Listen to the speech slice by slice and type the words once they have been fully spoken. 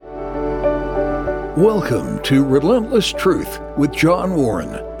Welcome to Relentless Truth with John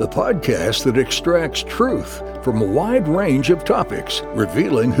Warren, the podcast that extracts truth from a wide range of topics,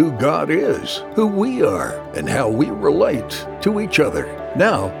 revealing who God is, who we are, and how we relate to each other.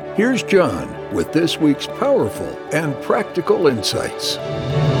 Now, here's John with this week's powerful and practical insights.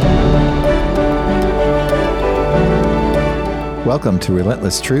 Welcome to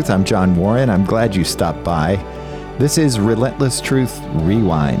Relentless Truth. I'm John Warren. I'm glad you stopped by. This is Relentless Truth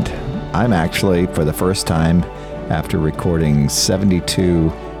Rewind. I'm actually, for the first time, after recording 72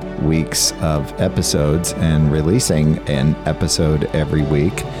 weeks of episodes and releasing an episode every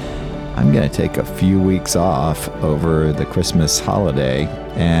week, I'm going to take a few weeks off over the Christmas holiday,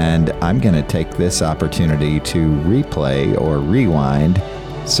 and I'm going to take this opportunity to replay or rewind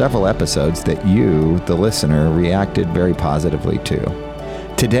several episodes that you, the listener, reacted very positively to.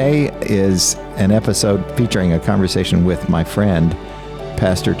 Today is an episode featuring a conversation with my friend,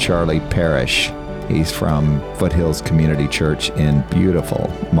 Pastor Charlie Parish. He's from Foothills Community Church in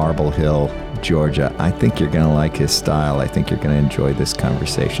beautiful Marble Hill, Georgia. I think you're going to like his style. I think you're going to enjoy this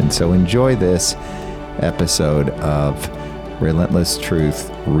conversation. So enjoy this episode of Relentless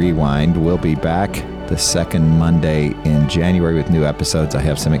Truth Rewind. We'll be back the second Monday in January with new episodes. I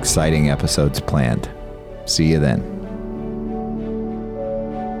have some exciting episodes planned. See you then.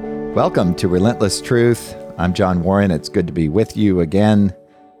 Welcome to Relentless Truth. I'm John Warren. It's good to be with you again.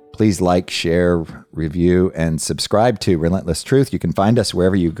 Please like, share, review, and subscribe to Relentless Truth. You can find us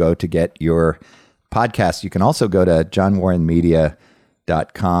wherever you go to get your podcasts. You can also go to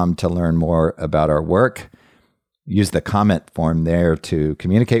johnwarrenmedia.com to learn more about our work. Use the comment form there to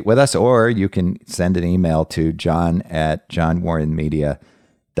communicate with us, or you can send an email to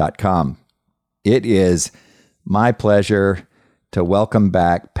john@johnwarrenmedia.com. It is my pleasure to welcome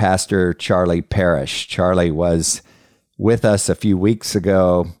back Pastor Charlie Parish. Charlie was with us a few weeks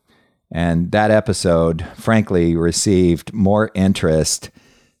ago, and that episode, frankly, received more interest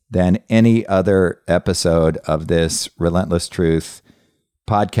than any other episode of this Relentless Truth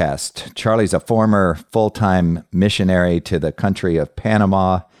podcast. Charlie's a former full-time missionary to the country of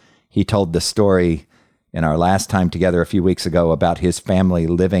Panama. He told the story in our last time together a few weeks ago about his family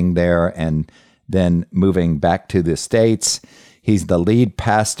living there and then moving back to the States. He's the lead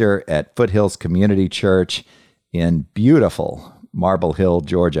pastor at Foothills Community Church in beautiful Marble Hill,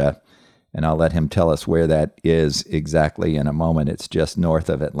 Georgia. And I'll let him tell us where that is exactly in a moment. It's just north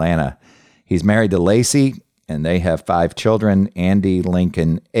of Atlanta. He's married to Lacey, and they have 5 children: Andy,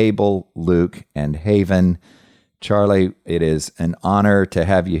 Lincoln, Abel, Luke, and Haven. Charlie, it is an honor to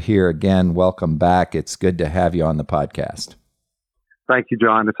have you here again. Welcome back. It's good to have you on the podcast. Thank you,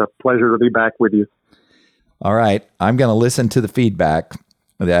 John. It's a pleasure to be back with you. All right. I'm going to listen to the feedback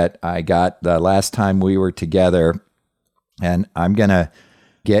that I got the last time we were together, and I'm going to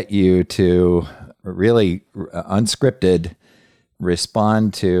get you to really unscripted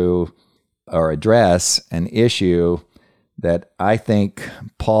respond to or address an issue that I think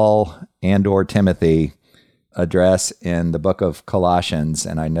Paul and or Timothy address in the book of Colossians.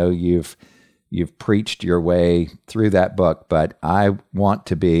 And I know you've preached your way through that book, but I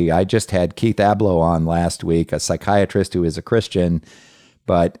just had Keith Abloh on last week, a psychiatrist who is a Christian,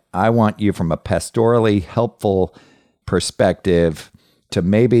 but I want you from a pastorally helpful perspective to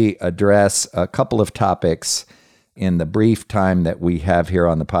maybe address a couple of topics in the brief time that we have here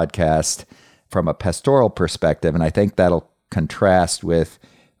on the podcast from a pastoral perspective. And I think that'll contrast with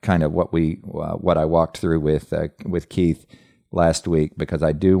kind of what I walked through with Keith last week, because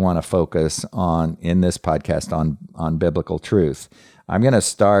I do want to focus in this podcast on biblical truth. I'm going to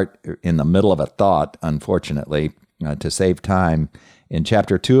start in the middle of a thought, unfortunately, to save time, in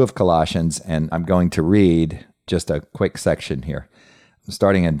chapter 2 of Colossians, and I'm going to read just a quick section here,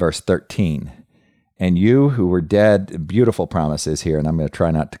 starting in verse 13. And you who were dead, beautiful promises here, and I'm going to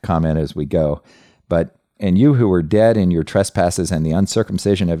try not to comment as we go, and you who were dead in your trespasses and the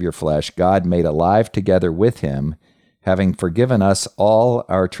uncircumcision of your flesh, God made alive together with him, having forgiven us all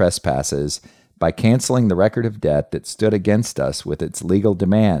our trespasses by canceling the record of debt that stood against us with its legal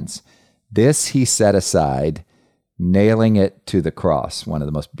demands. This he set aside, nailing it to the cross. One of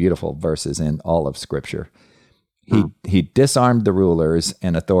the most beautiful verses in all of Scripture. He disarmed the rulers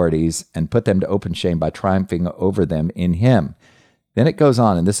and authorities and put them to open shame by triumphing over them in him. Then it goes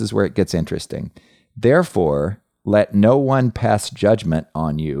on, and this is where it gets interesting. Therefore, let no one pass judgment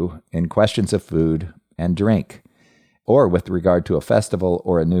on you in questions of food and drink, or with regard to a festival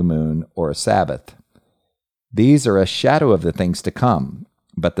or a new moon or a Sabbath. These are a shadow of the things to come,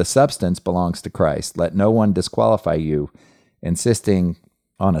 but the substance belongs to Christ. Let no one disqualify you, insisting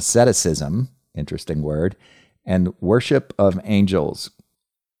on asceticism, interesting word, and worship of angels,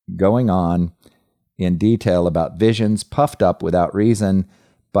 going on in detail about visions, puffed up without reason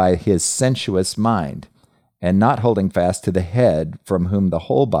by his sensuous mind, and not holding fast to the head, from whom the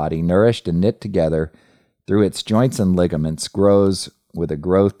whole body, nourished and knit together through its joints and ligaments, grows with a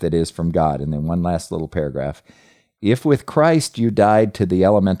growth that is from God. And then one last little paragraph. If with Christ you died to the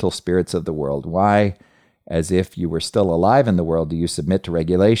elemental spirits of the world, why, as if you were still alive in the world, do you submit to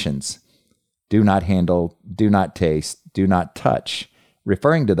regulations? Do not handle, do not taste, do not touch,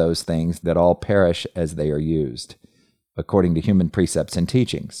 referring to those things that all perish as they are used, according to human precepts and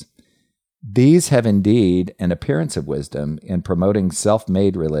teachings. These have indeed an appearance of wisdom in promoting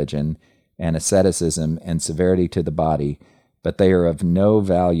self-made religion and asceticism and severity to the body, but they are of no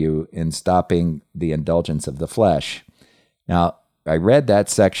value in stopping the indulgence of the flesh. Now, I read that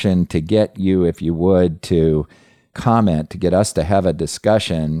section to get you, if you would, to comment, to get us to have a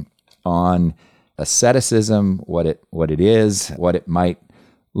discussion on asceticism, what it is, what it might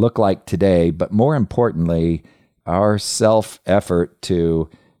look like today, but more importantly, our self-effort to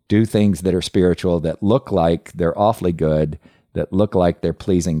do things that are spiritual, that look like they're awfully good, that look like they're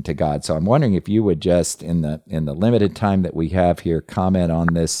pleasing to God. So I'm wondering if you would just, in the limited time that we have here, comment on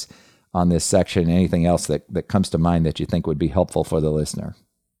this section, anything else that comes to mind that you think would be helpful for the listener.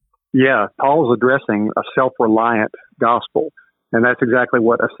 Yeah, Paul's addressing a self-reliant gospel, and that's exactly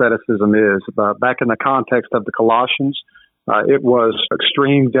what asceticism is. Back in the context of the Colossians, it was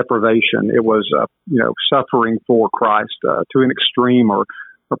extreme deprivation. It was, suffering for Christ to an extreme, or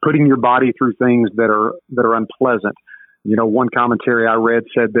putting your body through things that are unpleasant. One commentary I read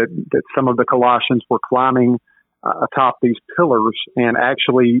said that some of the Colossians were climbing atop these pillars and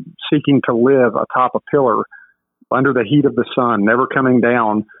actually seeking to live atop a pillar under the heat of the sun, never coming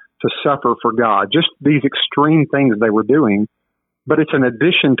down to suffer for God. Just these extreme things they were doing, but it's an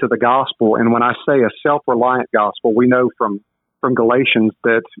addition to the gospel. And when I say a self-reliant gospel, we know from Galatians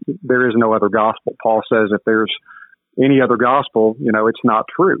that there is no other gospel. Paul says if there's any other gospel, it's not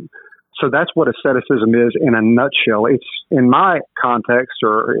true. So that's what asceticism is in a nutshell. It's, in my context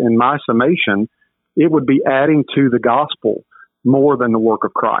or in my summation, it would be adding to the gospel more than the work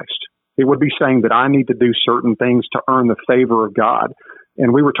of Christ. It would be saying that I need to do certain things to earn the favor of God.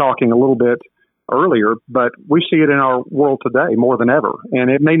 And we were talking a little bit earlier, but we see it in our world today more than ever.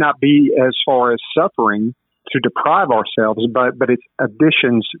 And it may not be as far as suffering to deprive ourselves, but it's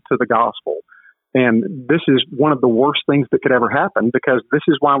additions to the gospel. And this is one of the worst things that could ever happen, because this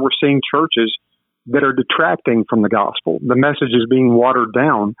is why we're seeing churches that are detracting from the gospel. The message is being watered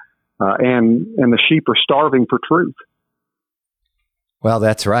down, and the sheep are starving for truth. Well,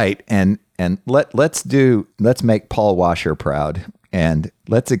 that's right. And let's make Paul Washer proud, and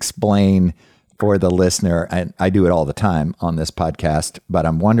let's explain for the listener, and I do it all the time on this podcast, but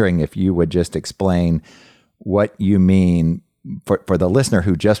I'm wondering if you would just explain what you mean for the listener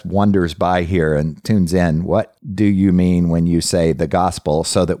who just wanders by here and tunes in. What do you mean when you say the gospel,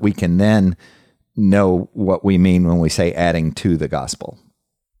 so that we can then know what we mean when we say adding to the gospel?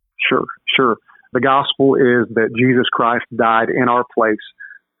 Sure. The gospel is that Jesus Christ died in our place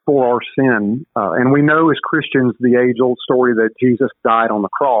for our sin. And we know as Christians the age-old story that Jesus died on the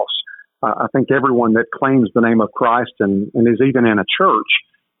cross. I think everyone that claims the name of Christ and is even in a church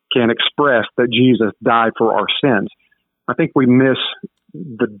can express that Jesus died for our sins. I think we miss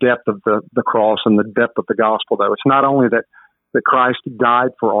the depth of the cross and the depth of the gospel, though. It's not only that Christ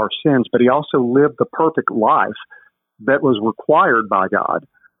died for our sins, but he also lived the perfect life that was required by God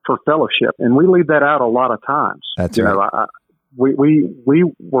for fellowship. And we leave that out a lot of times. That's right.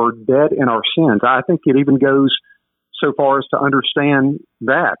 We were dead in our sins. I think it even goes so far as to understand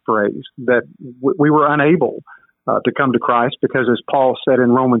that phrase, that we were unable to come to Christ, because as Paul said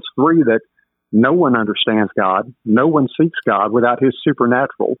in Romans 3, that no one understands God, no one seeks God without his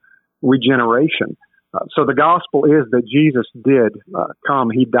supernatural regeneration. So the gospel is that Jesus did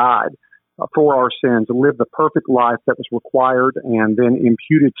come. He died for our sins, lived the perfect life that was required, and then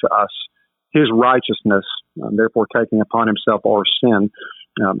imputed to us his righteousness, therefore taking upon himself our sin.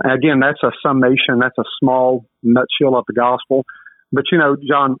 Again, that's a summation, that's a small nutshell of the gospel. But,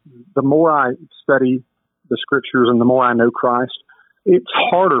 John, the more I study the scriptures and the more I know Christ, it's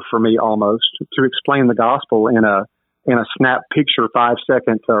harder for me almost to explain the gospel in a snap picture, 5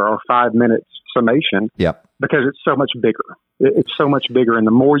 second or 5 minutes summation. Yep. Because it's so much bigger. It's so much bigger. And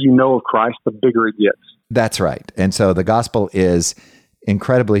the more you know of Christ, the bigger it gets. That's right. And so the gospel is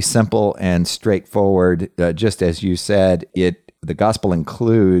incredibly simple and straightforward. Just as you said, the gospel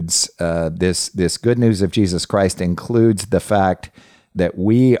includes this good news of Jesus Christ, includes the fact that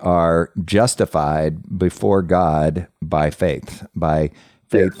we are justified before God by faith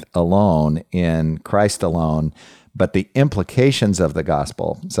Yes. alone, in Christ alone. but the implications of the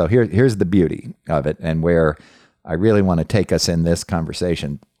gospel. So here's the beauty of it, and where I really want to take us in this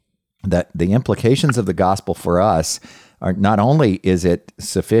conversation, that the implications of the gospel for us are not only is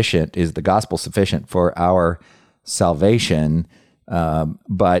the gospel sufficient for our salvation,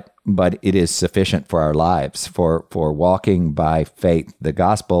 but it is sufficient for our lives, for walking by faith. The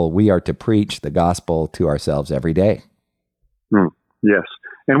gospel, we are to preach the gospel to ourselves every day. Yes.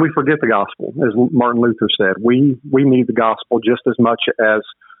 And we forget the gospel. As Martin Luther said, we need the gospel just as much as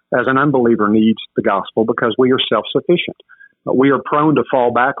an unbeliever needs the gospel, because we are self-sufficient. We are prone to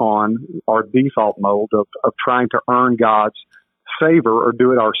fall back on our default mode of trying to earn God's favor or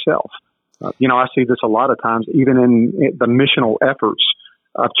do it ourselves. I see this a lot of times, even in the missional efforts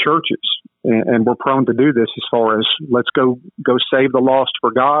of churches, and we're prone to do this as far as let's go save the lost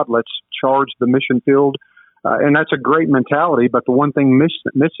for God, let's charge the mission field. And that's a great mentality, but the one thing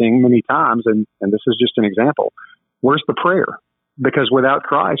missing many times, and this is just an example, where's the prayer? Because without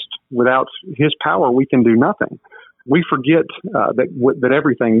Christ, without His power, we can do nothing. We forget that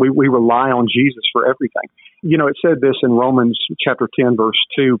everything, we rely on Jesus for everything. It said this in Romans chapter 10, verse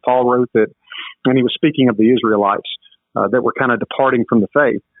 2. Paul wrote that, and he was speaking of the Israelites that were kind of departing from the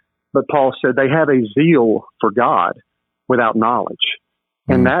faith. But Paul said they have a zeal for God without knowledge.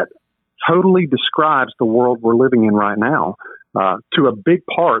 And that totally describes the world we're living in right now, to a big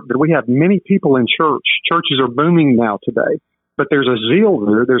part, that we have many people in church. Churches are booming now today, but there's a zeal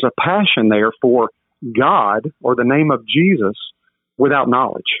there, there's a passion there for God or the name of Jesus without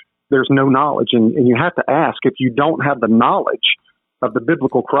knowledge. There's no knowledge. And you have to ask, if you don't have the knowledge of the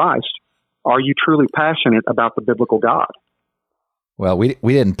biblical Christ, are you truly passionate about the biblical God? Well, we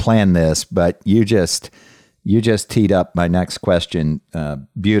didn't plan this, but you just teed up my next question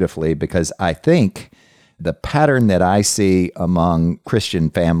beautifully, because I think the pattern that I see among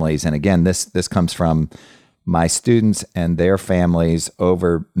Christian families, and again, this comes from my students and their families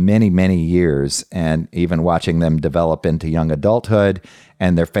over many, many years, and even watching them develop into young adulthood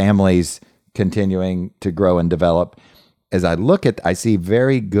and their families continuing to grow and develop. As I see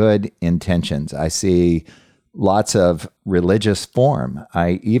very good intentions. I see lots of religious form.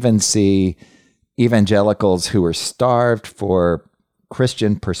 I even see evangelicals who are starved for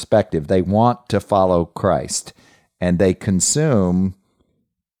Christian perspective. They want to follow Christ, and they consume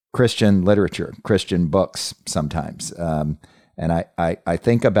Christian literature, Christian books sometimes. And I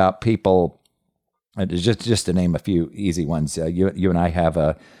think about people, just to name a few easy ones. You and I have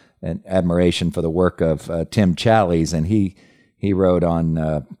an admiration for the work of Tim Challies, and he wrote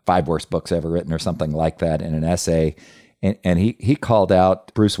on 5 worst books ever written or something like that in an essay. And he called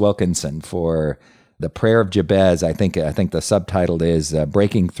out Bruce Wilkinson for The Prayer of Jabez. I think the subtitle is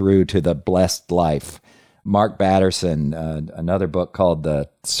Breaking Through to the Blessed Life. Mark Batterson, another book called The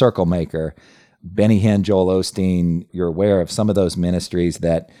Circle Maker. Benny Hinn, Joel Osteen. You're aware of some of those ministries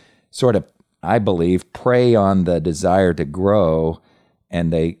that sort of, I believe, prey on the desire to grow,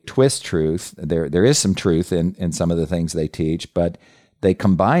 and they twist truth. There is some truth in some of the things they teach, but they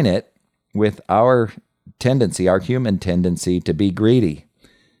combine it with our human tendency to be greedy.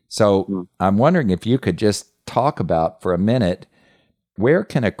 So I'm wondering if you could just talk about for a minute, where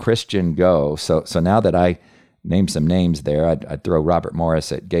can a Christian go? So now that I named some names there, I'd throw Robert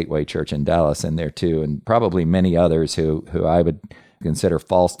Morris at Gateway Church in Dallas in there too, and probably many others who I would consider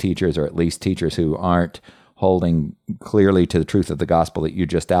false teachers, or at least teachers who aren't holding clearly to the truth of the gospel that you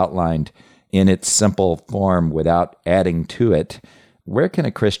just outlined in its simple form without adding to it. Where can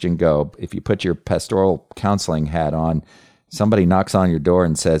a Christian go if you put your pastoral counseling hat on? Somebody knocks on your door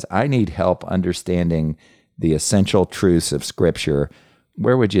and says, I need help understanding the essential truths of Scripture.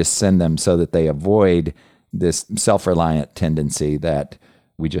 Where would you send them so that they avoid this self-reliant tendency that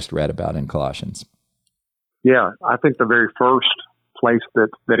we just read about in Colossians? Yeah, I think the very first place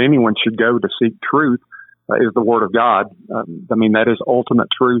that anyone should go to seek truth is the Word of God. That is ultimate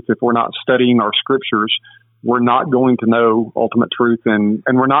truth. If we're not studying our Scriptures, we're not going to know ultimate truth, and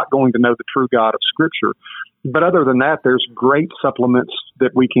we're not going to know the true God of Scripture. But other than that, there's great supplements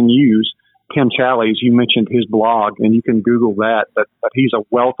that we can use. Tim Challies, you mentioned his blog, and you can Google that, but he's a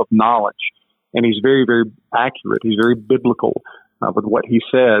wealth of knowledge, and he's very, very accurate. He's very biblical with what he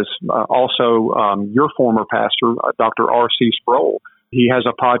says. Also, your former pastor, Dr. R.C. Sproul, he has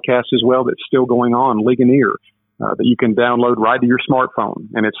a podcast as well that's still going on, Ligonier, that you can download right to your smartphone,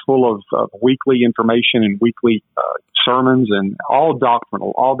 and it's full of weekly information and weekly sermons, and all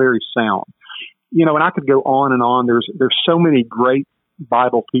doctrinal, all very sound. And I could go on and on. There's so many great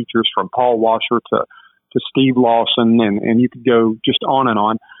Bible teachers, from Paul Washer to Steve Lawson, and you could go just on and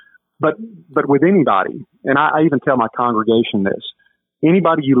on. But with anybody, and I even tell my congregation this,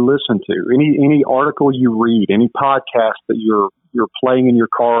 anybody you listen to, any article you read, any podcast that you're playing in your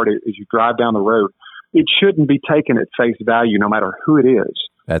car as you drive down the road, it shouldn't be taken at face value, no matter who it is.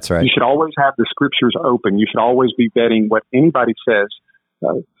 That's right. You should always have the scriptures open. You should always be vetting what anybody says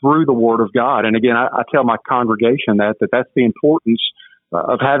through the Word of God. And again, I tell my congregation that's the importance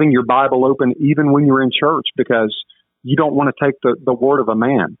of having your Bible open even when you're in church, because you don't want to take the word of a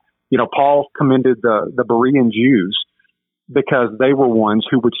man. Paul commended the Berean Jews because they were ones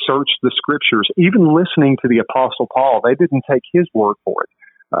who would search the scriptures. Even listening to the Apostle Paul, they didn't take his word for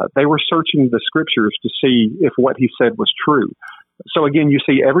it. They were searching the scriptures to see if what he said was true. So again, you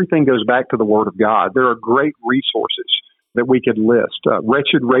see, everything goes back to the Word of God. There are great resources that we could list.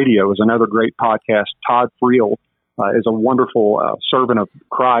 Wretched Radio is another great podcast. Todd Friel is a wonderful servant of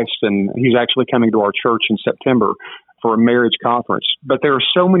Christ, and he's actually coming to our church in September for a marriage conference. But there are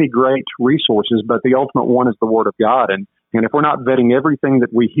so many great resources, but the ultimate one is the Word of God. And if we're not vetting everything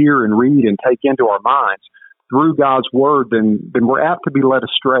that we hear and read and take into our minds through God's Word, then we're apt to be led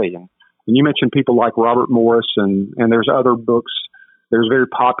astray. And you mentioned people like Robert Morris, and there's other books. There's very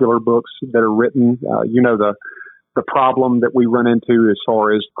popular books that are written. The problem that we run into as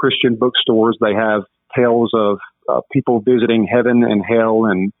far as Christian bookstores, they have tales of people visiting heaven and hell.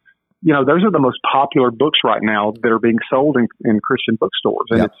 And, those are the most popular books right now that are being sold in Christian bookstores.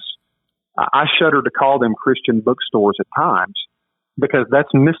 And I shudder to call them Christian bookstores at times, because that's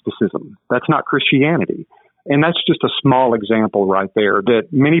mysticism. That's not Christianity. And that's just a small example right there, that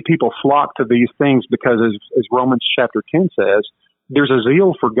many people flock to these things because, as Romans chapter 10 says, there's a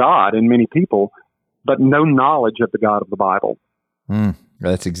zeal for God in many people, but no knowledge of the God of the Bible.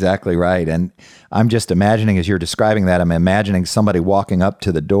 That's exactly right. And I'm just imagining, as you're describing that, I'm imagining somebody walking up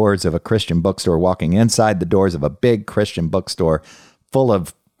to the doors of a Christian bookstore, walking inside the doors of a big Christian bookstore full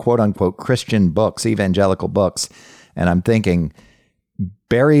of quote unquote Christian books, evangelical books. And I'm thinking,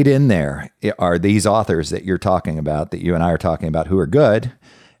 buried in there are these authors that you're talking about, that you and I are talking about, who are good,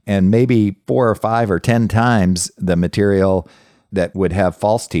 and maybe 4 or 5 or 10 times the material that would have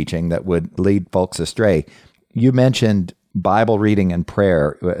false teaching that would lead folks astray. You mentioned Bible reading and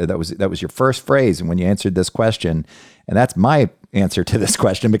prayer. That was your first phrase when you answered this question. And that's my answer to this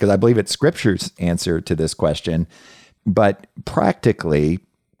question, because I believe it's Scripture's answer to this question. But practically,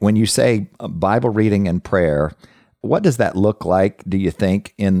 when you say Bible reading and prayer, what does that look like, do you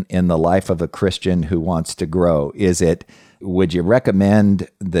think, in the life of a Christian who wants to grow? Would you recommend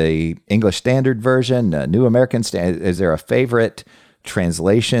the English Standard Version, New American Standard? Is there a favorite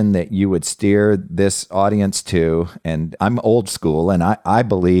translation that you would steer this audience to? And I'm old school, and I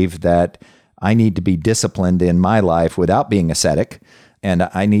believe that I need to be disciplined in my life without being ascetic, and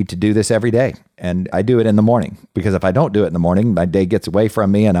I need to do this every day. And I do it in the morning, because if I don't do it in the morning, my day gets away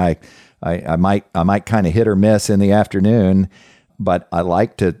from me, and I might kind of hit or miss in the afternoon. But I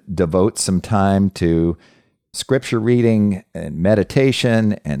like to devote some time to Scripture reading and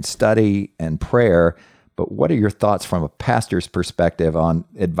meditation and study and prayer. But what are your thoughts from a pastor's perspective on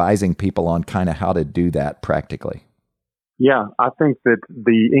advising people on kind of how to do that practically? Yeah, I think that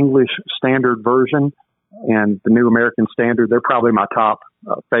the English Standard Version and the New American Standard, they're probably my top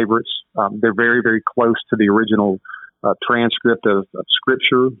favorites. They're very, very close to the original transcript of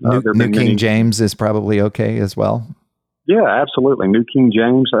Scripture. New King James is probably okay as well. Yeah, absolutely. New King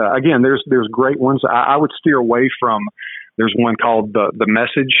James. Again, there's great ones. I would steer away from. There's one called the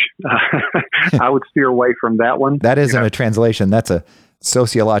Message. I would steer away from that one. That isn't a translation. That's a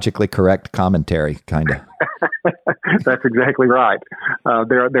sociologically correct commentary, kind of. That's exactly right.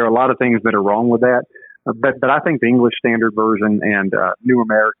 There are a lot of things that are wrong with that, but I think the English Standard Version and New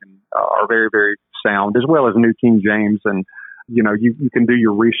American are very, very sound, as well as New King James. And you can do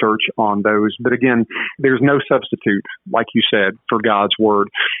your research on those. But again, there's no substitute, like you said, for God's Word.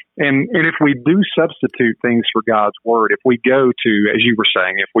 And if we do substitute things for God's Word, if we go to, as you were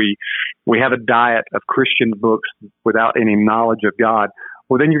saying, if we have a diet of Christian books without any knowledge of God,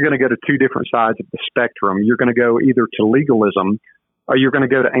 well, then you're going to go to two different sides of the spectrum. You're going to go either to legalism, or you're going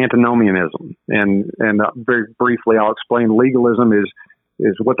to go to antinomianism. And very briefly, I'll explain. Legalism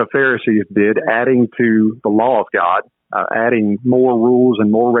is what the Pharisees did, adding to the law of God, adding more rules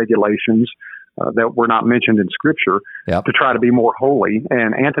and more regulations that were not mentioned in Scripture to try to be more holy.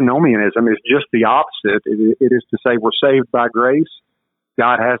 And antinomianism is just the opposite. It is to say we're saved by grace.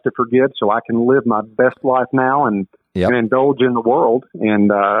 God has to forgive, so I can live my best life now and indulge in the world.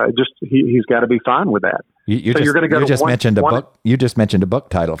 And he's got to be fine with that. You just mentioned a book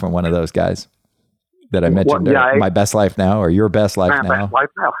title from one of those guys that I mentioned. My Best Life Now, or Your Best Life Now. My Best Life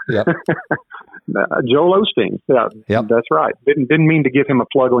Now. Yep. Joel Osteen. Yeah, That's right. Didn't mean to give him a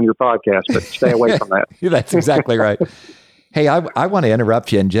plug on your podcast, but stay away from that. That's exactly right. Hey, I want to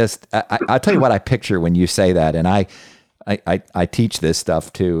interrupt you and just, I'll tell you what I picture when you say that. And I teach this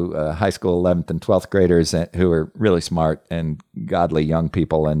stuff to high school 11th and 12th graders who are really smart and godly young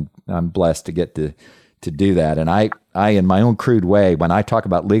people. And I'm blessed to get to do that. And I, in my own crude way, when I talk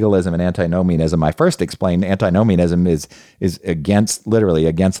about legalism and antinomianism, I first explain antinomianism is literally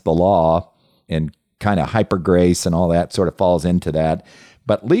against the law, and kind of hyper grace and all that sort of falls into that.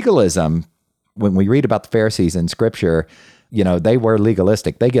 But legalism, when we read about the Pharisees in Scripture, they were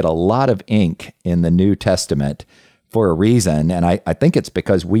legalistic. They get a lot of ink in the New Testament for a reason. And I think it's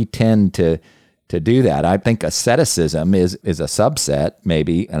because we tend to do that. I think asceticism is a subset,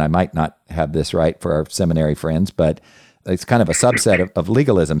 maybe, and I might not have this right for our seminary friends, but it's kind of a subset of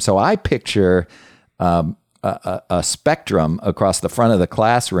legalism. So I picture a spectrum across the front of the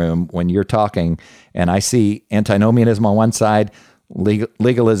classroom when you're talking, and I see antinomianism on one side,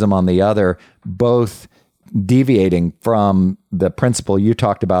 legalism on the other, both deviating from the principle you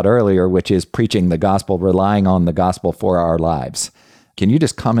talked about earlier, which is preaching the gospel, relying on the gospel for our lives. Can you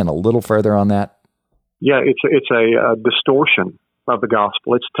just comment a little further on that? Yeah, it's a distortion of the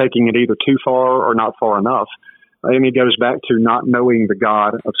gospel. It's taking it either too far or not far enough. And it goes back to not knowing the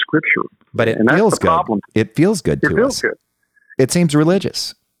God of Scripture. But it feels good. Problem. It feels good to us. It feels good. It seems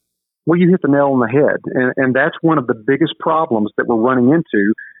religious. Well, you hit the nail on the head. And that's one of the biggest problems that we're running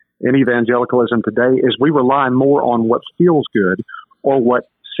into in evangelicalism today is we rely more on what feels good or what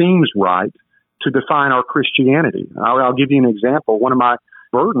seems right to define our Christianity. I'll give you an example. One of my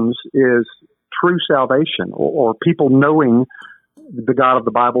burdens is true salvation or people knowing the God of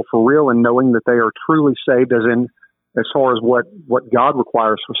the Bible for real and knowing that they are truly saved as far as what God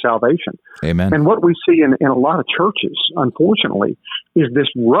requires for salvation. Amen. And what we see in a lot of churches, unfortunately, is this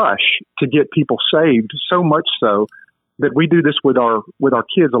rush to get people saved, so much so that we do this with our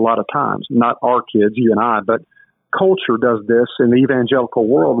kids a lot of times. Not our kids, you and I, but culture does this in the evangelical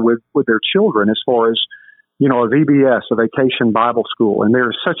world with their children as far as, a VBS, a vacation Bible school. And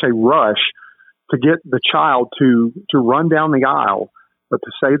there's such a rush to get the child to run down the aisle, but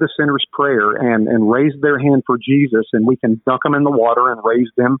to say the sinner's prayer and raise their hand for Jesus, and we can dunk them in the water and raise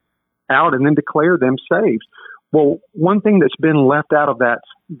them out and then declare them saved. Well, one thing that's been left out of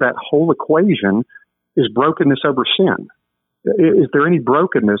that whole equation is brokenness over sin. Is there any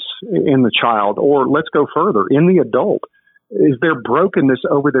brokenness in the child? Or let's go further, in the adult, is there brokenness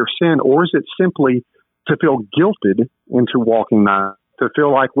over their sin, or is it simply to feel guilted into walking that? To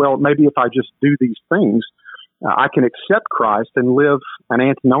feel like, well, maybe if I just do these things, I can accept Christ and live an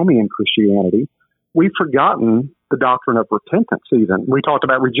antinomian Christianity. We've forgotten the doctrine of repentance even. We talked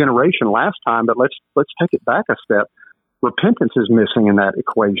about regeneration last time, but let's take it back a step. Repentance is missing in that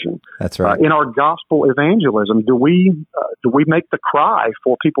equation. That's right. In our gospel evangelism, do we make the cry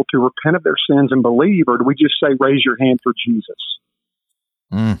for people to repent of their sins and believe, or do we just say, raise your hand for Jesus?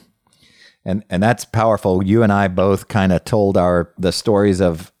 Mm. And that's powerful. You and I both kind of told the stories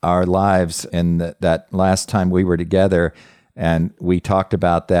of our lives in that last time we were together, and we talked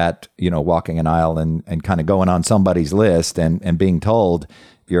about that, walking an aisle and kind of going on somebody's list and being told,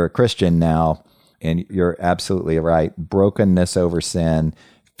 you're a Christian now, and you're absolutely right. Brokenness over sin,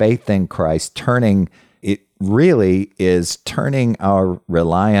 faith in Christ, it really is turning our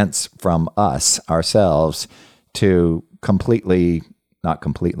reliance from ourselves, to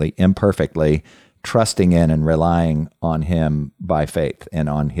imperfectly trusting in and relying on Him by faith and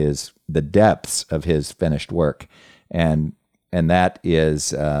on the depths of His finished work. And that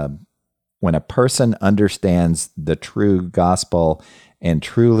is when a person understands the true gospel and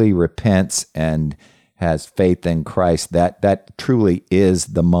truly repents and has faith in Christ, that truly is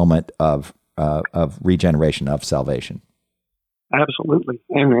the moment of regeneration, of salvation. Absolutely.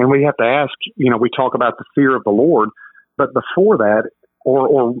 And we have to ask, we talk about the fear of the Lord, but before that,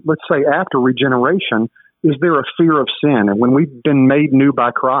 or let's say after regeneration, is there a fear of sin? And when we've been made new by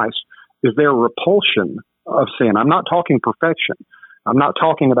Christ, is there a repulsion of sin? I'm not talking perfection. I'm not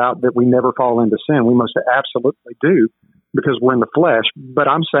talking about that we never fall into sin. We most absolutely do, because we're in the flesh. But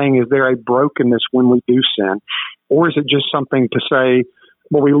I'm saying, is there a brokenness when we do sin? Or is it just something to say,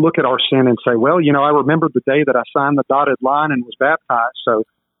 well, we look at our sin and say, well, I remember the day that I signed the dotted line and was baptized, so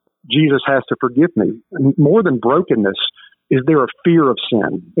Jesus has to forgive me. And more than brokenness, is there a fear of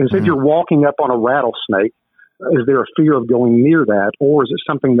sin? As if you're walking up on a rattlesnake, is there a fear of going near that? Or is it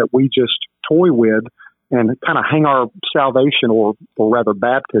something that we just toy with and kind of hang our salvation, or rather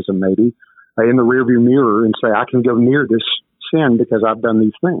baptism maybe, in the rearview mirror and say, I can go near this sin because I've done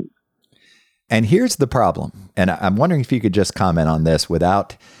these things? And here's the problem. And I'm wondering if you could just comment on this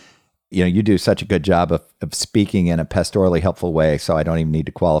without You do such a good job of speaking in a pastorally helpful way, so I don't even need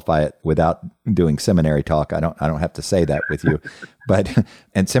to qualify it without doing seminary talk. I don't have to say that with you.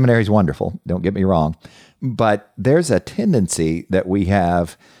 And seminary is wonderful, don't get me wrong. But there's a tendency that we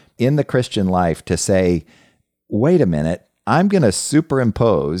have in the Christian life to say, wait a minute, I'm going to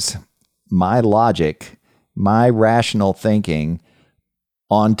superimpose my logic, my rational thinking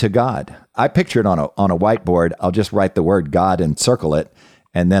onto God. I picture it on a whiteboard. I'll just write the word God and circle it,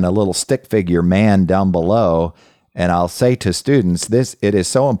 and then a little stick figure man down below. And I'll say to students, it is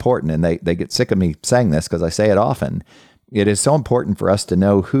so important, and they get sick of me saying this because I say it often. It is so important for us to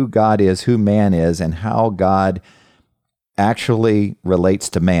know who God is, who man is, and how God actually relates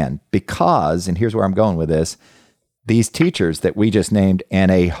to man. Because, and here's where I'm going with this, these teachers that we just named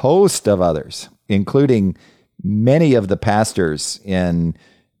and a host of others, including many of the pastors in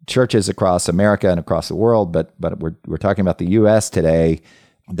churches across America and across the world, but we're talking about the U.S. today.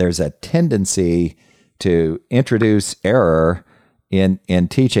 There's a tendency to introduce error in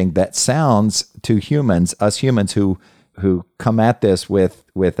teaching that sounds to us humans who come at this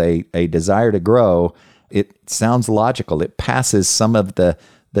with a desire to grow. It sounds logical. It passes some of the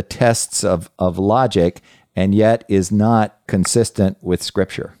tests of logic, and yet is not consistent with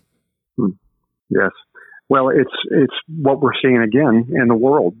Scripture. Yes. Well, it's what we're seeing again in the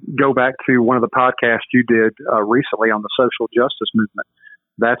world. Go back to one of the podcasts you did recently on the social justice movement.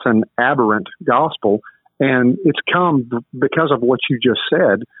 That's an aberrant gospel, and it's come because of what you just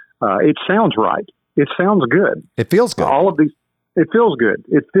said. It sounds right. It sounds good. It feels good. All of these, it feels good.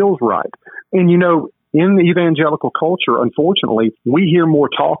 It feels right. And in the evangelical culture, unfortunately, we hear more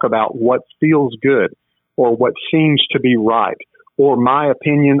talk about what feels good, or what seems to be right, or my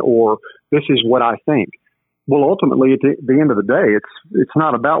opinion, or this is what I think. Well, ultimately, at the end of the day, it's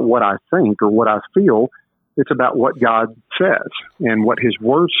not about what I think or what I feel. It's about what God says and what His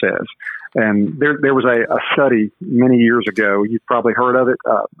Word says. And there was a study many years ago. You've probably heard of it.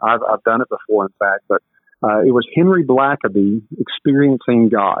 I've done it before, in fact. But it was Henry Blackaby, Experiencing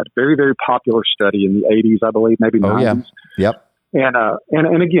God. Very, very popular study in the 80s, I believe, maybe 90s. Yeah. Yep.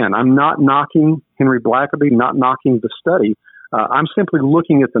 And again, I'm not knocking Henry Blackaby, not knocking the study. I'm simply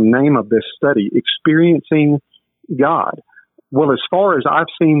looking at the name of this study, Experiencing God. Well, as far as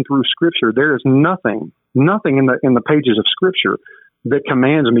I've seen through Scripture, there is nothing in the pages of Scripture that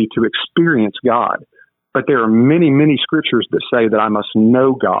commands me to experience God. But there are many, many Scriptures that say that I must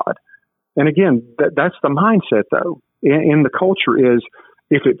know God. And again, that's the mindset, though, in the culture is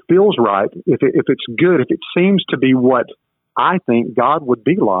if it feels right, if it's good, if it seems to be what I think God would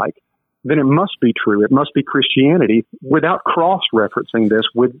be like, then it must be true. It must be Christianity. Without cross-referencing this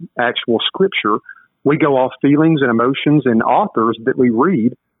with actual Scripture, we go off feelings and emotions and authors that we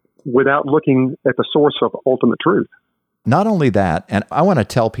read without looking at the source of ultimate truth. Not only that, and I want to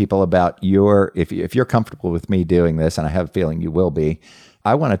tell people about if you're comfortable with me doing this, and I have a feeling you will be,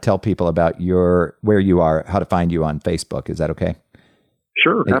 I want to tell people about where you are, how to find you on Facebook. Is that okay?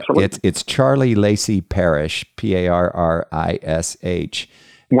 Sure, absolutely. It's Charlie Lacey Parish, Parish.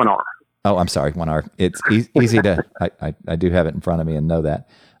 One R. Oh, I'm sorry, one R. It's easy to, I do have it in front of me and know that.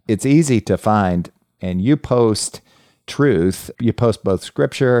 It's easy to find, and you post truth. You post both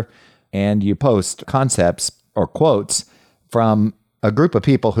Scripture and you post concepts or quotes from a group of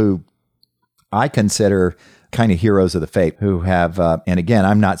people who I consider kind of heroes of the faith, who have, and again,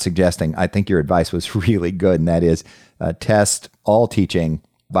 I'm not suggesting, I think your advice was really good, and that is test all teaching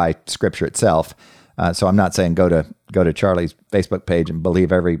by Scripture itself. So I'm not saying go to Charlie's Facebook page and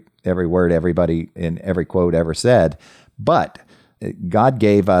believe every word everybody in every quote ever said, but God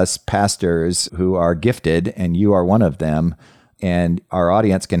gave us pastors who are gifted, and you are one of them, and our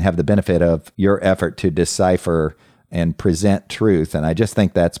audience can have the benefit of your effort to decipher and present truth. And I just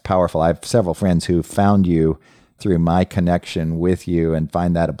think that's powerful. I have several friends who found you through my connection with you and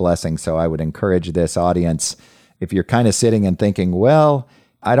find that a blessing. So I would encourage this audience, if you're kind of sitting and thinking, well,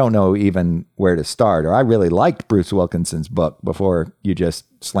 I don't know even where to start, or I really liked Bruce Wilkinson's book before you just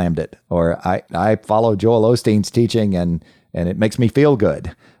slammed it, or I follow Joel Osteen's teaching and it makes me feel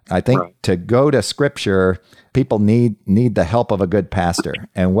good. I think right. To go to Scripture, people need the help of a good pastor.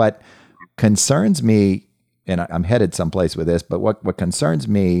 And what concerns me, and I'm headed someplace with this, but what concerns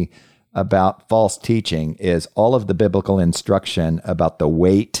me about false teaching is all of the biblical instruction about the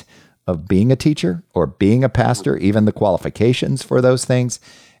weight of being a teacher or being a pastor, even the qualifications for those things.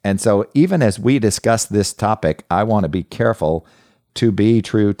 And so even as we discuss this topic, I want to be careful to be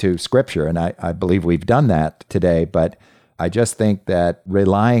true to Scripture. And I believe we've done that today, but I just think that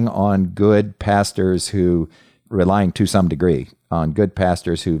relying on good pastors relying to some degree on good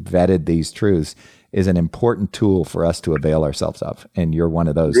pastors who vetted these truths is an important tool for us to avail ourselves of. And you're one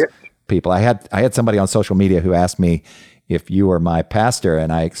of those people. I had somebody on social media who asked me if you were my pastor,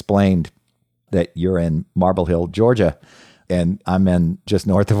 and I explained that you're in Marble Hill, Georgia, and I'm in just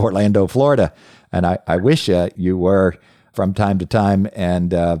north of Orlando, Florida. And I wish you were from time to time,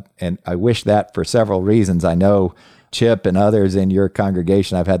 and I wish that for several reasons. I know Chip and others in your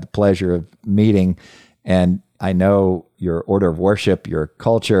congregation I've had the pleasure of meeting, and I know your order of worship, your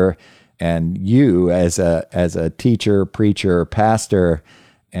culture, and you as a teacher, preacher, pastor,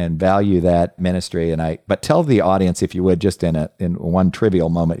 and value that ministry. But tell the audience, if you would, just in one trivial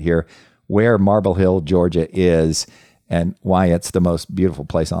moment here, where Marble Hill, Georgia is, and why it's the most beautiful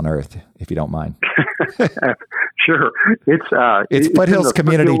place on earth, if you don't mind. Sure. It's Foothills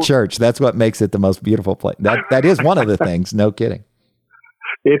Community Church. That's what makes it the most beautiful place. That is one of the things. No kidding.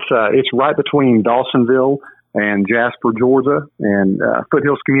 It's right between Dawsonville and Jasper, Georgia, and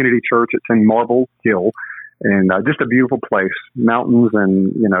Foothills Community Church. It's in Marble Hill, and just a beautiful place. Mountains,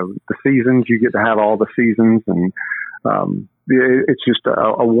 and the seasons. You get to have all the seasons, and it's just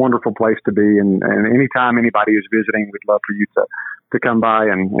a wonderful place to be. And anytime anybody is visiting, we'd love for you to come by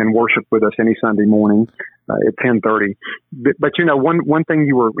and worship with us any Sunday morning at 10:30. But one thing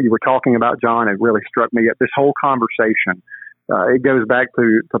you were talking about, John, it really struck me at this whole conversation. It goes back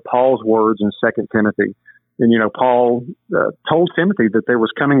to Paul's words in 2 Timothy. And, Paul told Timothy that there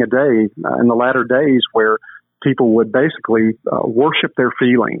was coming a day in the latter days where people would basically worship their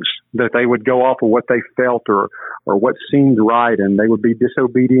feelings, that they would go off of what they felt or what seemed right, and they would be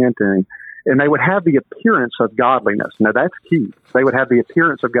disobedient, and they would have the appearance of godliness. Now, that's key. They would have the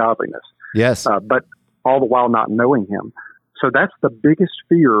appearance of godliness. Yes. But all the while not knowing him. So that's the biggest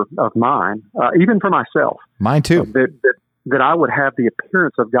fear of mine, even for myself. Mine too. That I would have the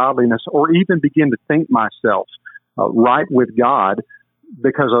appearance of godliness, or even begin to think myself right with God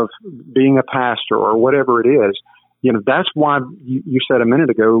because of being a pastor or whatever it is. That's why you said a minute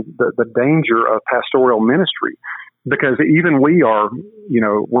ago the danger of pastoral ministry, because even we are,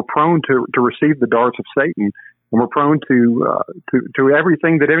 we're prone to receive the darts of Satan, and we're prone to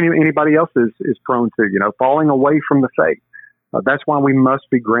everything that anybody else is prone to, falling away from the faith. That's why we must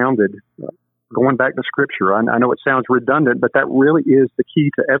be grounded. Going back to Scripture, I know it sounds redundant, but that really is the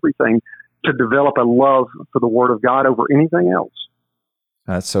key to everything, to develop a love for the Word of God over anything else.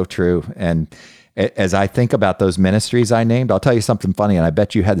 That's so true. And as I think about those ministries I named, I'll tell you something funny, and I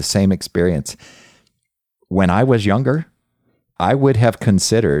bet you had the same experience. When I was younger, I would have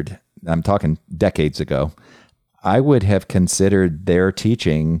considered, I'm talking decades ago, I would have considered their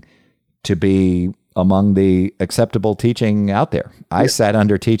teaching to be among the acceptable teaching out there. I sat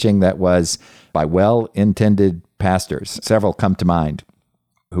under teaching that was by well-intended pastors. Several come to mind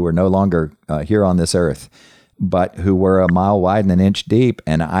who are no longer here on this earth, but who were a mile wide and an inch deep.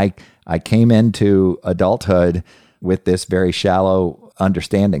 And I came into adulthood with this very shallow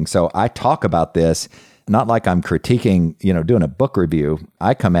understanding. So I talk about this not like I'm critiquing, doing a book review.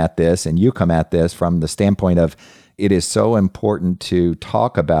 I come at this, and you come at this from the standpoint of, it is so important to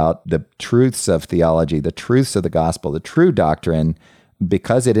talk about the truths of theology, the truths of the gospel, the true doctrine,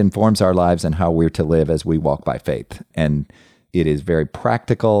 because it informs our lives and how we're to live as we walk by faith. And it is very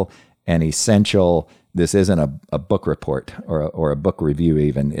practical and essential. This isn't a book report or a book review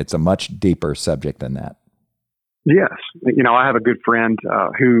even. It's a much deeper subject than that. Yes. I have a good friend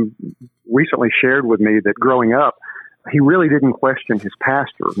who recently shared with me that growing up, he really didn't question his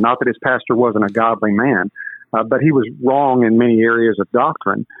pastor. Not that his pastor wasn't a godly man, but he was wrong in many areas of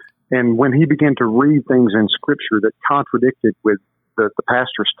doctrine. And when he began to read things in Scripture that contradicted with the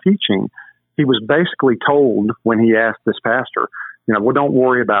pastor's teaching, he was basically told, when he asked this pastor, well, don't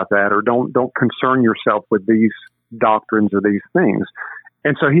worry about that, or don't concern yourself with these doctrines or these things.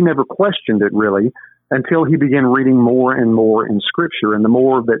 And so he never questioned it really until he began reading more and more in Scripture. And the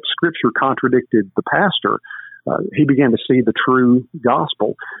more that Scripture contradicted the pastor, he began to see the true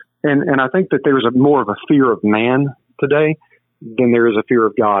gospel. And I think that there's more of a fear of man today than there is a fear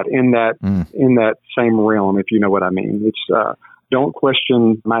of God in that same realm, if you know what I mean. It's don't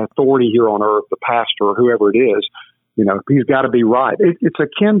question my authority here on earth, the pastor or whoever it is. He's got to be right. It's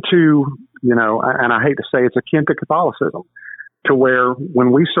akin to, and I hate to say it's akin to Catholicism, to where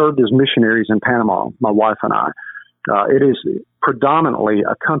when we served as missionaries in Panama, my wife and I, it is predominantly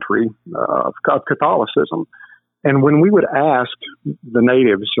a country of Catholicism. And when we would ask the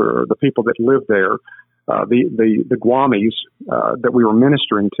natives or the people that lived there, the Guamis that we were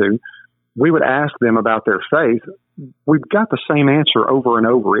ministering to, we would ask them about their faith. We got the same answer over and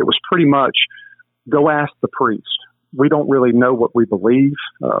over. It was pretty much, go ask the priest. We don't really know what we believe.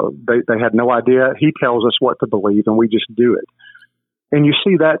 They had no idea. He tells us what to believe, and we just do it. And you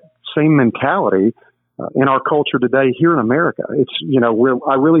see that same mentality in our culture today here in America. It's,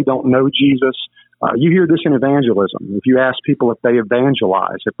 I really don't know Jesus. You hear this in evangelism. If you ask people if they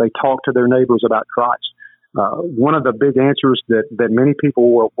evangelize, if they talk to their neighbors about Christ, one of the big answers that many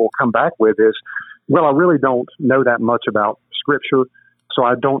people will come back with is, well, I really don't know that much about Scripture, so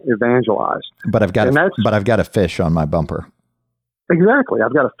I don't evangelize. But I've got a fish on my bumper. Exactly.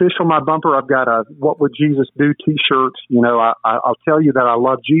 I've got a fish on my bumper. I've got a "What Would Jesus Do" T-shirt. I'll tell you that I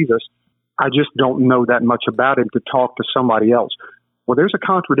love Jesus. I just don't know that much about him to talk to somebody else. Well, there's a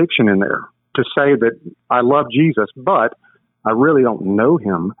contradiction in there to say that I love Jesus, but I really don't know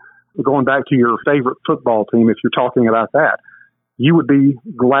him. Going back to your favorite football team, if you're talking about that, you would be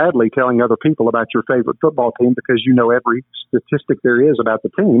gladly telling other people about your favorite football team because you know every statistic there is about the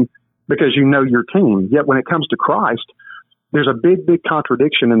team because you know your team. Yet when it comes to Christ, there's a big, big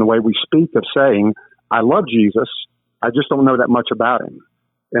contradiction in the way we speak of saying, I love Jesus, I just don't know that much about him.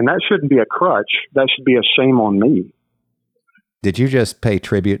 And that shouldn't be a crutch. That should be a shame on me. Did you just pay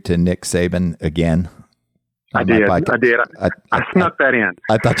tribute to Nick Saban again? I did. I snuck that in.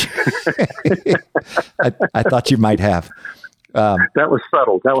 I thought you, I thought you might have. That was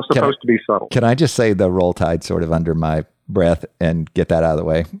subtle. That was supposed to be subtle. Can I just say the Roll Tide sort of under my breath and get that out of the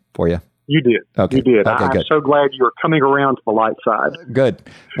way for you? You did. Okay. You did. Okay, I'm good. so glad you're coming around to the light side. Good.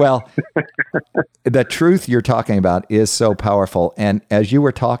 Well, the truth you're talking about is so powerful. And as you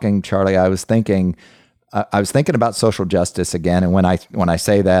were talking, Charlie, I was thinking about social justice again. And when I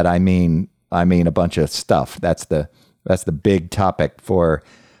say that, I mean a bunch of stuff. That's the big topic for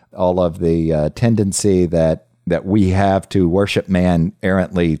all of the tendency that we have to worship man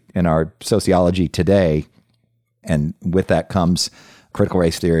errantly in our sociology today. And with that comes critical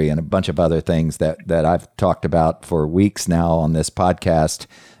race theory and a bunch of other things that I've talked about for weeks now on this podcast.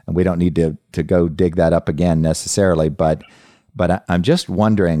 And we don't need to go dig that up again necessarily. But I'm just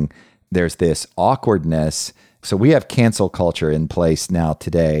wondering, there's this awkwardness. So we have cancel culture in place now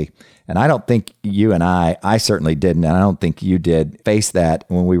today. And I don't think you and I certainly didn't, and I don't think you did face that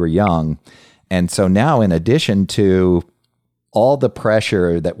when we were young. And so now, in addition to all the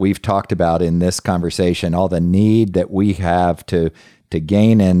pressure that we've talked about in this conversation, all the need that we have to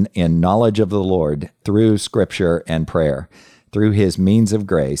gain in knowledge of the Lord through Scripture and prayer, through his means of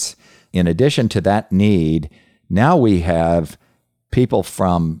grace, in addition to that need, now we have people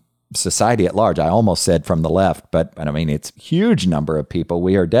from society at large. I almost said from the left, but I mean, it's a huge number of people.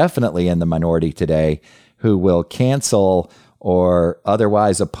 We are definitely in the minority today who will cancel or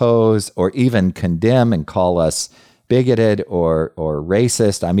otherwise oppose or even condemn and call us bigoted or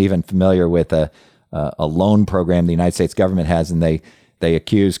racist. I'm even familiar with a loan program the United States government has, and they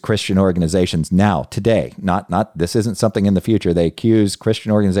accuse Christian organizations now, today, not this isn't something in the future. They accuse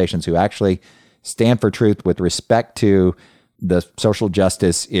Christian organizations who actually stand for truth with respect to the social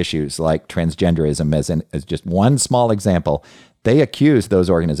justice issues like transgenderism as just one small example. They accuse those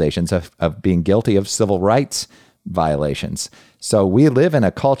organizations of being guilty of civil rights violations. So we live in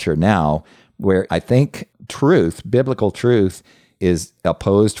a culture now where I think truth, biblical truth, is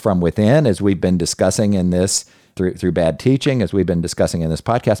opposed from within, as we've been discussing in this through bad teaching, as we've been discussing in this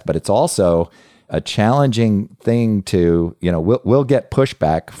podcast, but it's also a challenging thing to, we'll get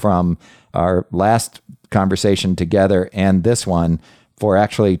pushback from our last conversation together and this one for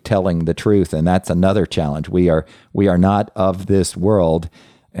actually telling the truth. And that's another challenge. We are not of this world.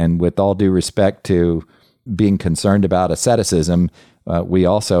 And with all due respect to being concerned about asceticism, we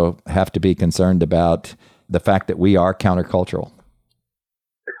also have to be concerned about the fact that we are countercultural.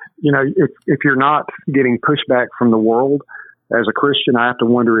 If you're not getting pushback from the world, as a Christian, I have to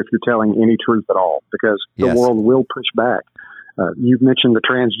wonder if you're telling any truth at all, because the world will push back. You've mentioned the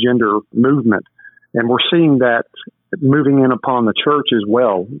transgender movement, and we're seeing that moving in upon the church as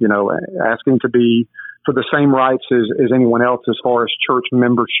well, asking to be for the same rights as anyone else as far as church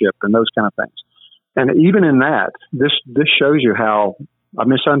membership and those kind of things. And even in that, this shows you how a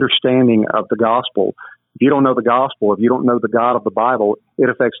misunderstanding of the gospel, if you don't know the gospel, if you don't know the God of the Bible, it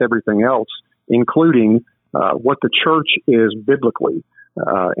affects everything else, including what the church is biblically.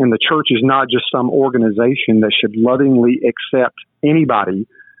 And the church is not just some organization that should lovingly accept anybody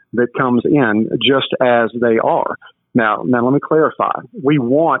that comes in just as they are. Now let me clarify. We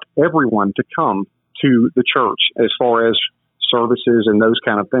want everyone to come to the church as far as services and those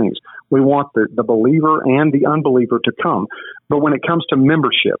kind of things. We want the believer and the unbeliever to come. But when it comes to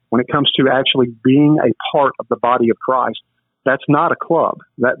membership, when it comes to actually being a part of the body of Christ, that's not a club.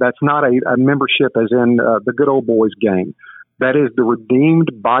 That's not a membership as in the good old boys gang. That is the redeemed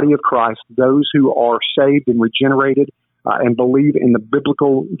body of Christ, those who are saved and regenerated and believe in the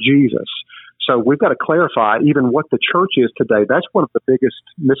biblical Jesus. So we've got to clarify even what the church is today. That's one of the biggest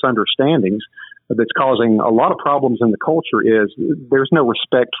misunderstandings that's causing a lot of problems in the culture is there's no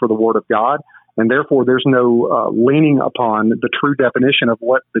respect for the Word of God, and therefore there's no leaning upon the true definition of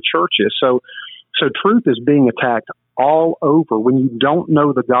what the church is. So truth is being attacked all over. When you don't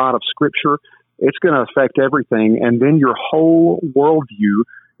know the God of Scripture, it's going to affect everything, and then your whole worldview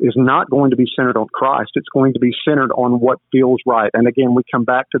is not going to be centered on Christ. It's going to be centered on what feels right. And again, we come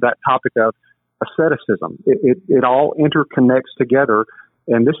back to that topic of asceticism. It all interconnects together,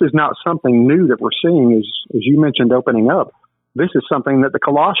 and this is not something new that we're seeing, as you mentioned opening up. This is something that the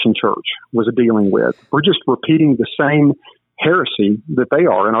Colossian church was dealing with. We're just repeating the same heresy that they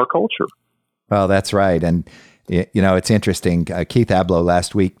are in our culture. Well, that's right. And, it's interesting. Keith Abloh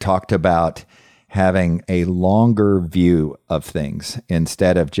last week talked about having a longer view of things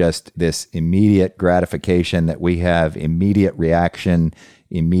instead of just this immediate gratification that we have, immediate reaction,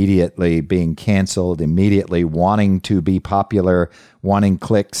 immediately being canceled, immediately wanting to be popular, wanting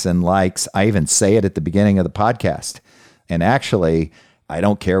clicks and likes. I even say it at the beginning of the podcast. And actually, I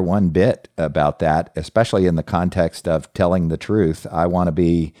don't care one bit about that, especially in the context of telling the truth. I want to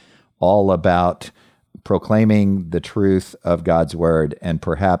be all about proclaiming the truth of God's word and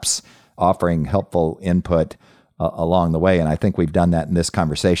perhaps offering helpful input along the way. And I think we've done that in this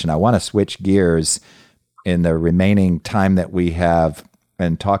conversation. I want to switch gears in the remaining time that we have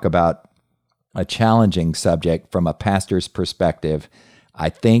and talk about a challenging subject from a pastor's perspective. I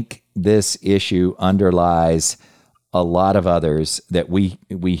think this issue underlies a lot of others that we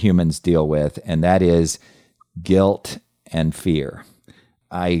humans deal with, and that is guilt and fear.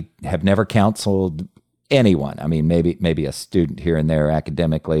 I have never counseled anyone. I mean, maybe a student here and there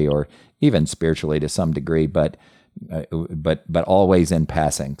academically or even spiritually to some degree, but always in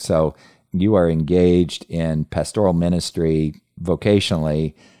passing. So you are engaged in pastoral ministry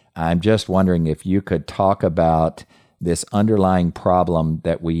vocationally. I'm just wondering if you could talk about this underlying problem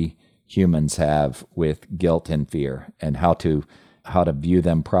that we humans have with guilt and fear and how to view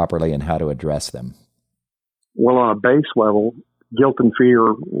them properly and how to address them. Well, on a base level, guilt and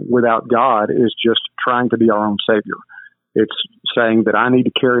fear without God is just trying to be our own Savior. It's saying that I need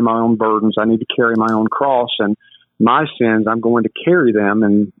to carry my own burdens, I need to carry my own cross, and my sins, I'm going to carry them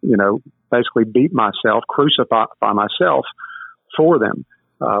and, basically beat myself, crucify myself for them.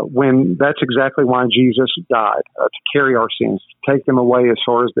 When that's exactly why Jesus died, to carry our sins, to take them away as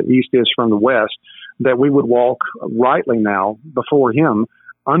far as the east is from the west, that we would walk rightly now before Him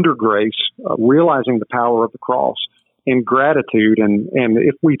under grace, realizing the power of the cross in gratitude. And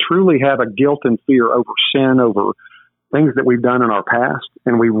if we truly have a guilt and fear over sin, over things that we've done in our past,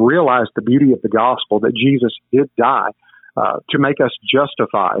 and we realize the beauty of the gospel that Jesus did die to make us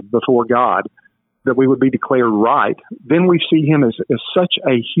justified before God, that we would be declared right, then we see Him as such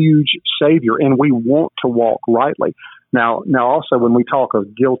a huge Savior, and we want to walk rightly. Now also, when we talk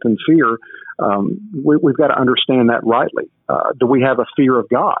of guilt and fear, we've got to understand that rightly. Do we have a fear of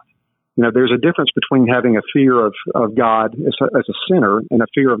God? There's a difference between having a fear of God as a sinner and a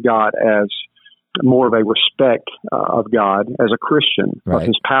fear of God as more of a respect of God as a Christian, right, of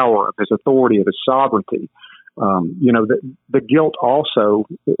His power, of His authority, of His sovereignty. The guilt also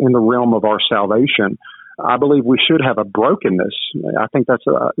in the realm of our salvation, I believe we should have a brokenness. I think that's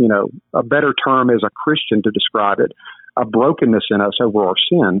a better term as a Christian to describe it, a brokenness in us over our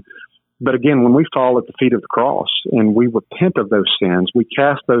sin. But again, when we fall at the feet of the cross and we repent of those sins, we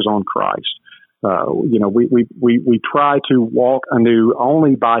cast those on Christ. We try to walk anew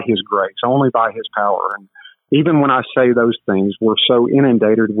only by His grace, only by His power. And even when I say those things, we're so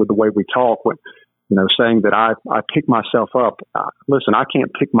inundated with the way we talk, saying that I pick myself up. Listen, I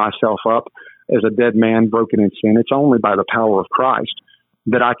can't pick myself up as a dead man broken in sin. It's only by the power of Christ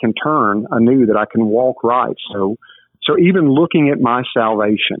that I can turn anew, that I can walk right. So even looking at my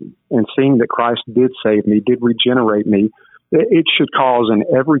salvation and seeing that Christ did save me, did regenerate me, it should cause in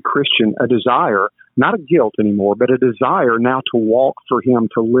every Christian a desire, not a guilt anymore, but a desire now to walk for Him,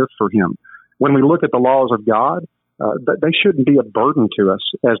 to live for Him. When we look at the laws of God, they shouldn't be a burden to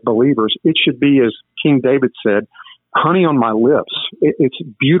us as believers. It should be, as King David said, honey on my lips. It's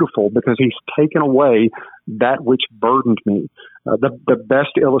beautiful because He's taken away that which burdened me. The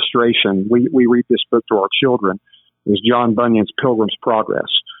best illustration, we read this book to our children, is John Bunyan's Pilgrim's Progress.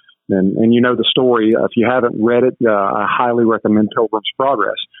 And the story. If you haven't read it, I highly recommend Pilgrim's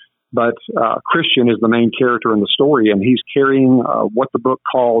Progress. But Christian is the main character in the story, and he's carrying what the book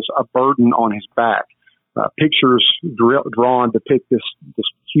calls a burden on his back. Pictures drawn depict this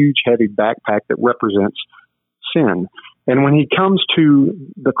huge, heavy backpack that represents sin. And when he comes to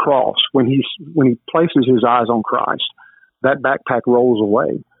the cross, when he places his eyes on Christ, that backpack rolls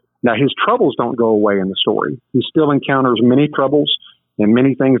away. Now, his troubles don't go away in the story. He still encounters many troubles, and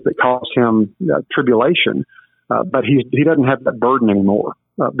many things that cause him tribulation. But he doesn't have that burden anymore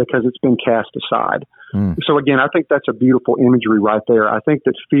because it's been cast aside. So again, I think that's a beautiful imagery right there. I think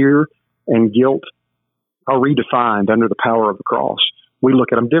that fear and guilt are redefined under the power of the cross. We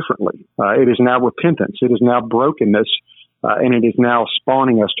look at them differently. It is now repentance. It is now brokenness, and it is now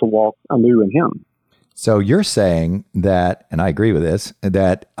spawning us to walk anew in him. So you're saying that, and I agree with this,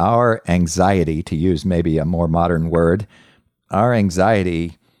 that our anxiety, to use maybe a more modern word, our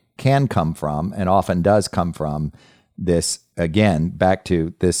anxiety can come from, and often does come from, this, again, back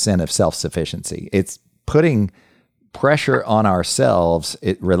to this sin of self-sufficiency. It's putting pressure on ourselves,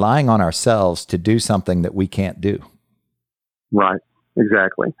 relying on ourselves to do something that we can't do. Right,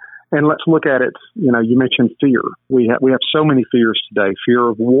 exactly. And let's look at it, you mentioned fear. We have so many fears today: fear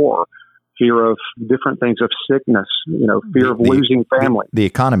of war, fear of different things, of sickness, fear of losing family. The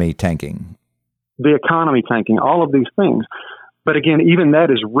economy tanking. All of these things. But again, even that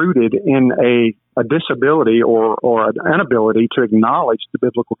is rooted in a disability or an inability to acknowledge the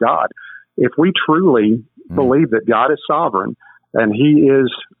biblical God. If we truly believe that God is sovereign and he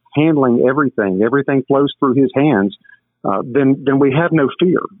is handling everything flows through his hands, then we have no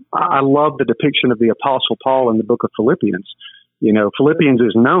fear. I love the depiction of the Apostle Paul in the book of Philippians. Philippians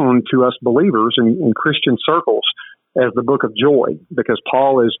is known to us believers in Christian circles as the book of joy, because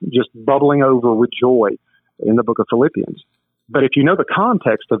Paul is just bubbling over with joy in the book of Philippians. But if you know the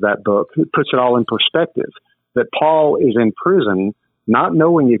context of that book, it puts it all in perspective, that Paul is in prison, not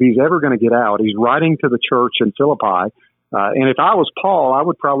knowing if he's ever going to get out. He's writing to the church in Philippi. And if I was Paul, I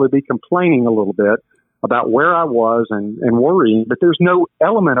would probably be complaining a little bit about where I was and worrying. But there's no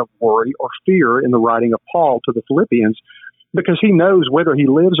element of worry or fear in the writing of Paul to the Philippians, because he knows whether he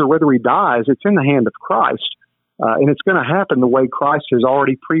lives or whether he dies, it's in the hand of Christ. And it's going to happen the way Christ has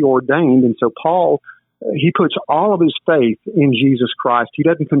already preordained. And so Paul, he puts all of his faith in Jesus Christ. He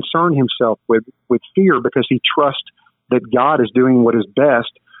doesn't concern himself with fear, because he trusts that God is doing what is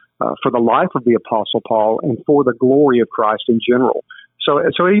best for the life of the Apostle Paul and for the glory of Christ in general. So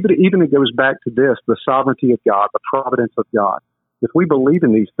even it goes back to this, the sovereignty of God, the providence of God. If we believe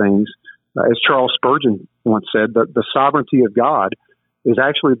in these things, as Charles Spurgeon once said, the sovereignty of God is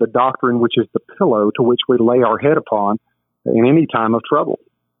actually the doctrine which is the pillow to which we lay our head upon in any time of trouble.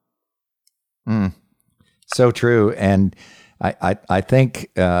 So true. And I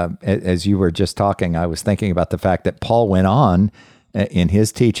think, as you were just talking, I was thinking about the fact that Paul went on in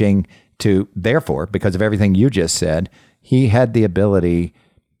his teaching to, therefore, because of everything you just said, he had the ability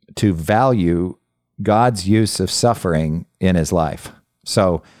to value God's use of suffering in his life.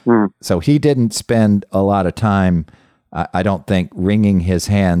 So he didn't spend a lot of time, I don't think, wringing his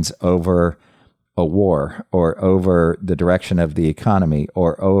hands over a war or over the direction of the economy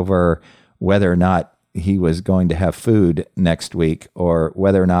or over whether or not he was going to have food next week or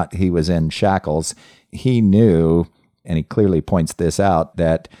whether or not he was in shackles. He knew, and he clearly points this out,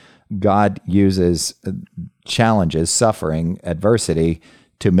 that God uses challenges, suffering, adversity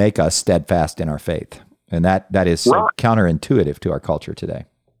to make us steadfast in our faith. And that is so counterintuitive to our culture today.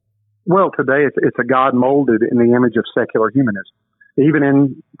 Well, today it's a God molded in the image of secular humanism, even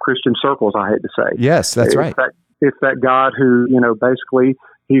in Christian circles, I hate to say. Yes, that's right. It's that God who, basically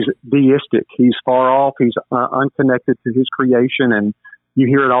he's deistic. He's far off. He's unconnected to his creation. And you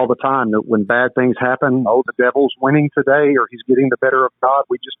hear it all the time that when bad things happen, the devil's winning today or he's getting the better of God.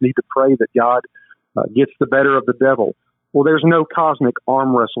 We just need to pray that God gets the better of the devil. Well, there's no cosmic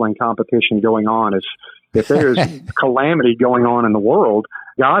arm wrestling competition going on. If there's calamity going on in the world,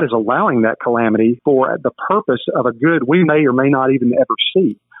 God is allowing that calamity for the purpose of a good we may or may not even ever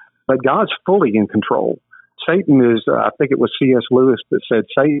see. But God's fully in control. Satan is, I think it was C.S. Lewis that said,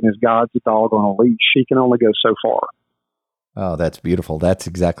 Satan is God's dog on a leash. He can only go so far. Oh, that's beautiful. That's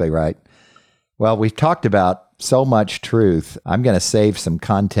exactly right. Well, we've talked about so much truth. I'm going to save some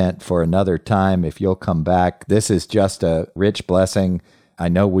content for another time if you'll come back. This is just a rich blessing. I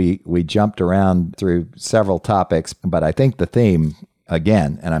know we jumped around through several topics, but I think the theme,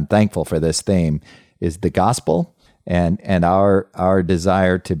 again, and I'm thankful for this theme, is the gospel and our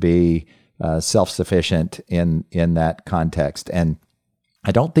desire to be self-sufficient in that context. And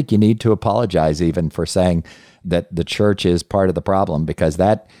I don't think you need to apologize even for saying that the church is part of the problem, because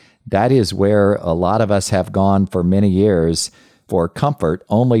that is where a lot of us have gone for many years for comfort,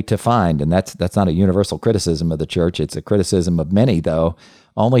 only to find, and that's not a universal criticism of the church, it's a criticism of many, though,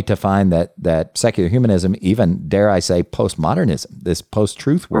 only to find that secular humanism, even, dare I say, postmodernism, this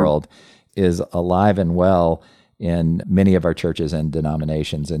post-truth world, is alive and well in many of our churches and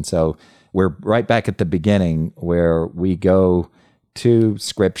denominations. And so we're right back at the beginning where we go to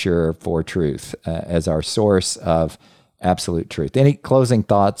Scripture for truth as our source of absolute truth. Any closing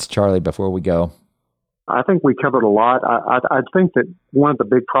thoughts, Charlie, before we go? I think we covered a lot. I think that one of the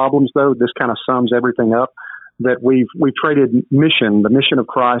big problems, though, this kind of sums everything up, that we've traded the mission of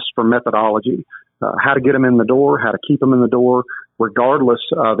Christ, for methodology, how to get them in the door, how to keep them in the door, regardless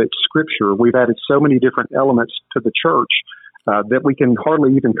of its scripture. We've added so many different elements to the church that we can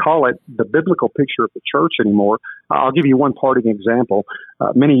hardly even call it the biblical picture of the church anymore. I'll give you one parting example.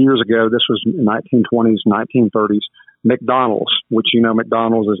 Many years ago, this was 1920s, 1930s, McDonald's, which,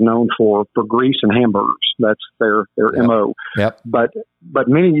 McDonald's is known for grease and hamburgers. That's their MO. Yep. But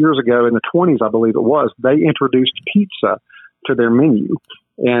many years ago, in the 20s, I believe it was, they introduced pizza to their menu.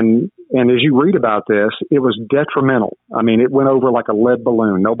 And as you read about this, it was detrimental. I mean, it went over like a lead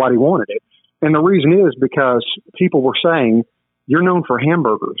balloon. Nobody wanted it. And the reason is because people were saying, you're known for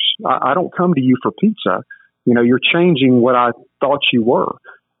hamburgers. I don't come to you for pizza. You're changing what I thought you were.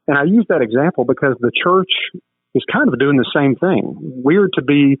 And I use that example because the church is kind of doing the same thing. We're to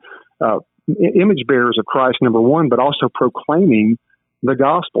be image bearers of Christ, number one, but also proclaiming the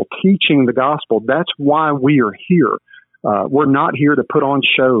gospel, teaching the gospel. That's why we are here. We're not here to put on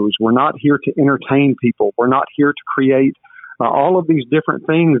shows. We're not here to entertain people. We're not here to create all of these different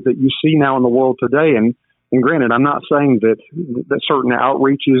things that you see now in the world today. And granted, I'm not saying that certain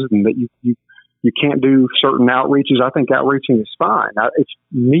outreaches and that you can't do certain outreaches. I think outreaching is fine. It's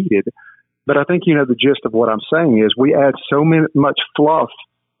needed. But I think, the gist of what I'm saying is we add so much fluff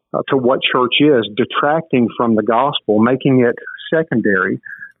to what church is, detracting from the gospel, making it secondary,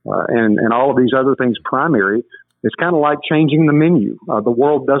 and all of these other things primary. It's kind of like changing the menu. The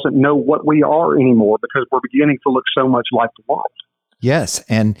world doesn't know what we are anymore because we're beginning to look so much like the world. Yes,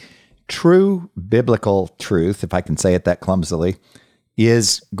 and true biblical truth, if I can say it that clumsily,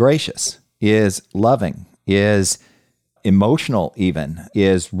 is gracious, is loving, is emotional even,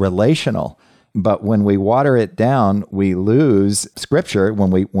 is relational. But when we water it down, we lose Scripture. When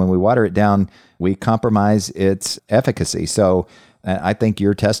we water it down, we compromise its efficacy. So I think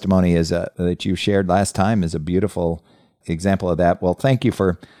your testimony that you shared last time is a beautiful example of that. Well, thank you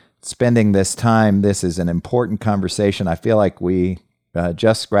for spending this time. This is an important conversation. I feel like we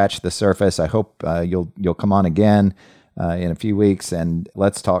just scratched the surface. I hope you'll come on again in a few weeks and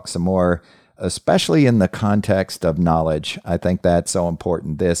let's talk some more, especially in the context of knowledge. I think that's so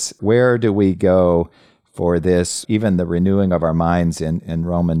important. Where do we go for this, even the renewing of our minds in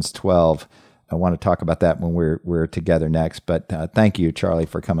Romans 12? I want to talk about that when we're together next. But thank you, Charlie,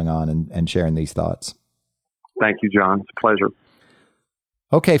 for coming on and sharing these thoughts. Thank you, John. It's a pleasure.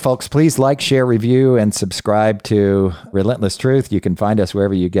 Okay, folks, please like, share, review, and subscribe to Relentless Truth. You can find us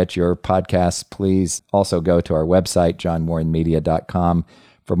wherever you get your podcasts. Please also go to our website, johnwarrenmedia.com,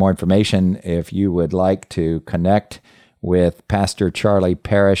 for more information. If you would like to connect with Pastor Charlie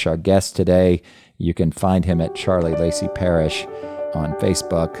Parish, our guest today, you can find him at Charlie Lacey Parish on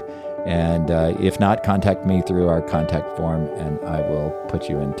Facebook. And if not, contact me through our contact form, and I will put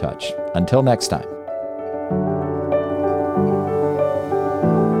you in touch. Until next time.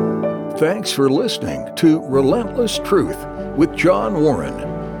 Thanks for listening to Relentless Truth with John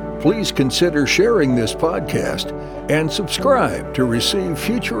Warren. Please consider sharing this podcast and subscribe to receive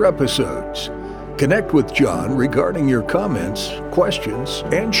future episodes. Connect with John regarding your comments, questions,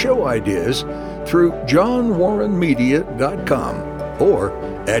 and show ideas through johnwarrenmedia.com or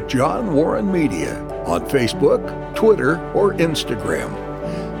at John Warren Media on Facebook, Twitter, or Instagram.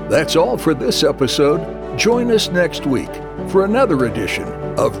 That's all for this episode. Join us next week for another edition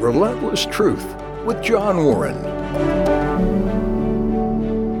of Relentless Truth with John Warren.